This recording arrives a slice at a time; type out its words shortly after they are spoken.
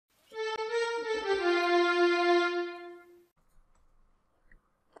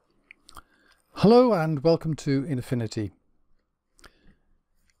Hello and welcome to Affinity.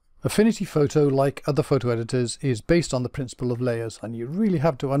 Affinity Photo, like other photo editors, is based on the principle of layers, and you really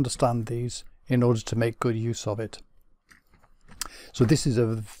have to understand these in order to make good use of it. So this is a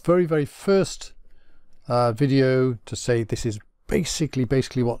very first video to say this is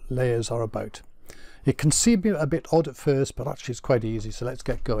basically what layers are about. It can seem a bit odd at first, but actually it's quite easy, so let's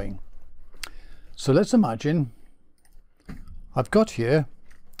get going. So let's imagine I've got here,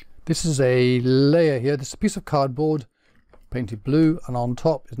 this is a layer here, this is a piece of cardboard painted blue, and on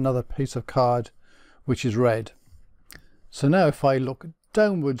top is another piece of card which is red. So now if I look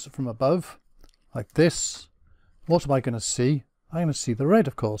downwards from above like this, what am I going to see? I'm going to see the red,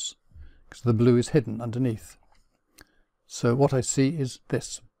 of course, because the blue is hidden underneath. So what I see is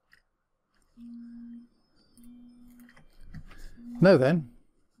this. Now then,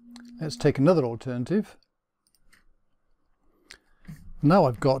 let's take another alternative. Now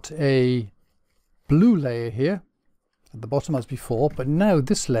I've got a blue layer here at the bottom as before, but now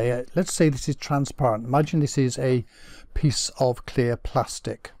this layer, let's say this is transparent. Imagine this is a piece of clear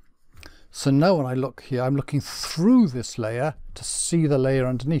plastic. So now when I look here, I'm looking through this layer to see the layer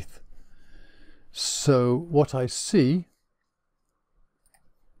underneath. So what I see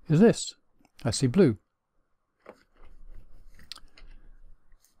is this. I see blue.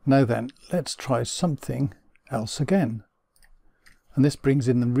 Now then, let's try something else again. And this brings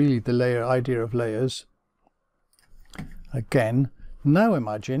in really the layer idea of layers. Again, now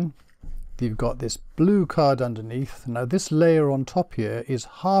imagine you've got this blue card underneath. Now this layer on top here is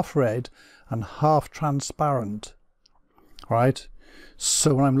half red and half transparent, right?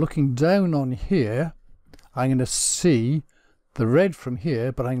 So when I'm looking down on here, I'm going to see the red from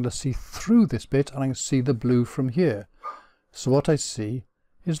here, but I'm going to see through this bit and I'm going to see the blue from here. So what I see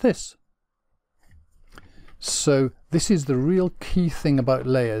is this. So this is the real key thing about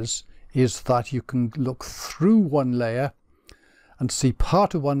layers, is that you can look through one layer and see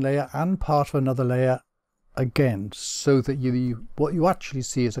part of one layer and part of another layer again, so that what you actually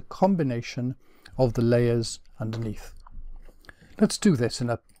see is a combination of the layers underneath. Let's do this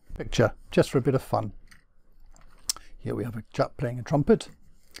in a picture just for a bit of fun. Here we have a chap playing a trumpet,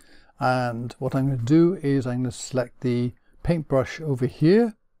 and what I'm going to do is I'm going to select the paintbrush over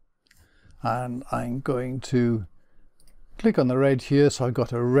here, and I'm going to click on the red here. So I've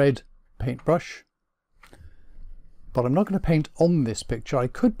got a red paintbrush, but I'm not going to paint on this picture. I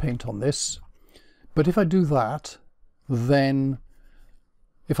could paint on this, but if I do that, then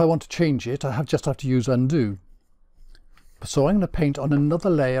if I want to change it, I just have to use undo. So I'm going to paint on another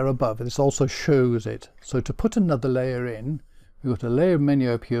layer above. This also shows it. So to put another layer in, we've got a layer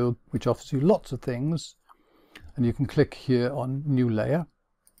menu up here which offers you lots of things, and you can click here on new layer.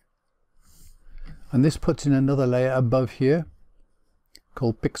 And this puts in another layer above here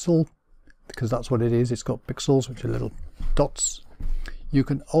called pixel, because that's what it is. It's got pixels, which are little dots. You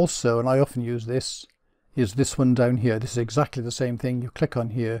can also, and I often use this, is this one down here. This is exactly the same thing. You click on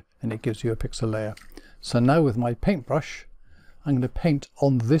here and it gives you a pixel layer. So now with my paintbrush, I'm going to paint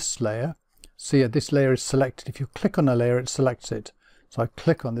on this layer. See, this layer is selected. If you click on a layer, it selects it. So I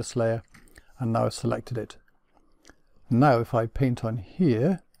click on this layer and now I've selected it. Now if I paint on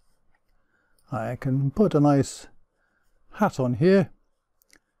here, I can put a nice hat on here,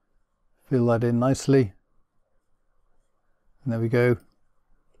 fill that in nicely, and there we go,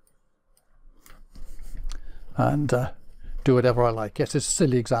 and do whatever I like. Yes, it's a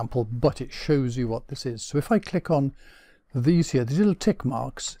silly example, but it shows you what this is. So if I click on these here, these little tick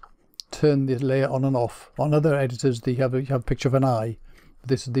marks turn the layer on and off. On other editors they have a picture of an eye.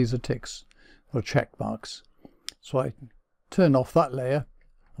 These are ticks or check marks. So I turn off that layer,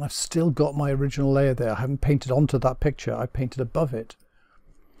 and I've still got my original layer there. I haven't painted onto that picture, I painted above it.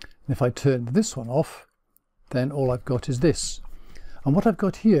 And if I turn this one off, then all I've got is this. And what I've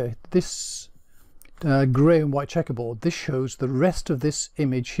got here, this grey and white checkerboard, this shows the rest of this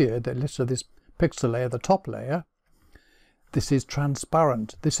image here, the rest of this pixel layer, the top layer. This is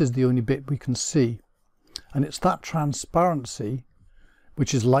transparent. This is the only bit we can see. And it's that transparency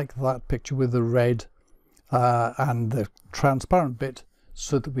which is like that picture with the red and the transparent bit,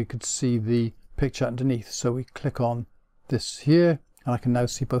 so that we could see the picture underneath. So we click on this here and I can now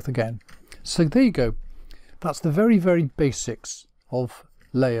see both again. So there you go. That's the very basics of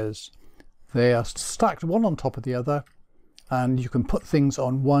layers. They are stacked one on top of the other, and you can put things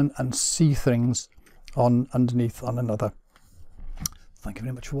on one and see things on underneath on another. Thank you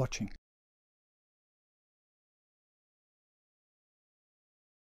very much for watching.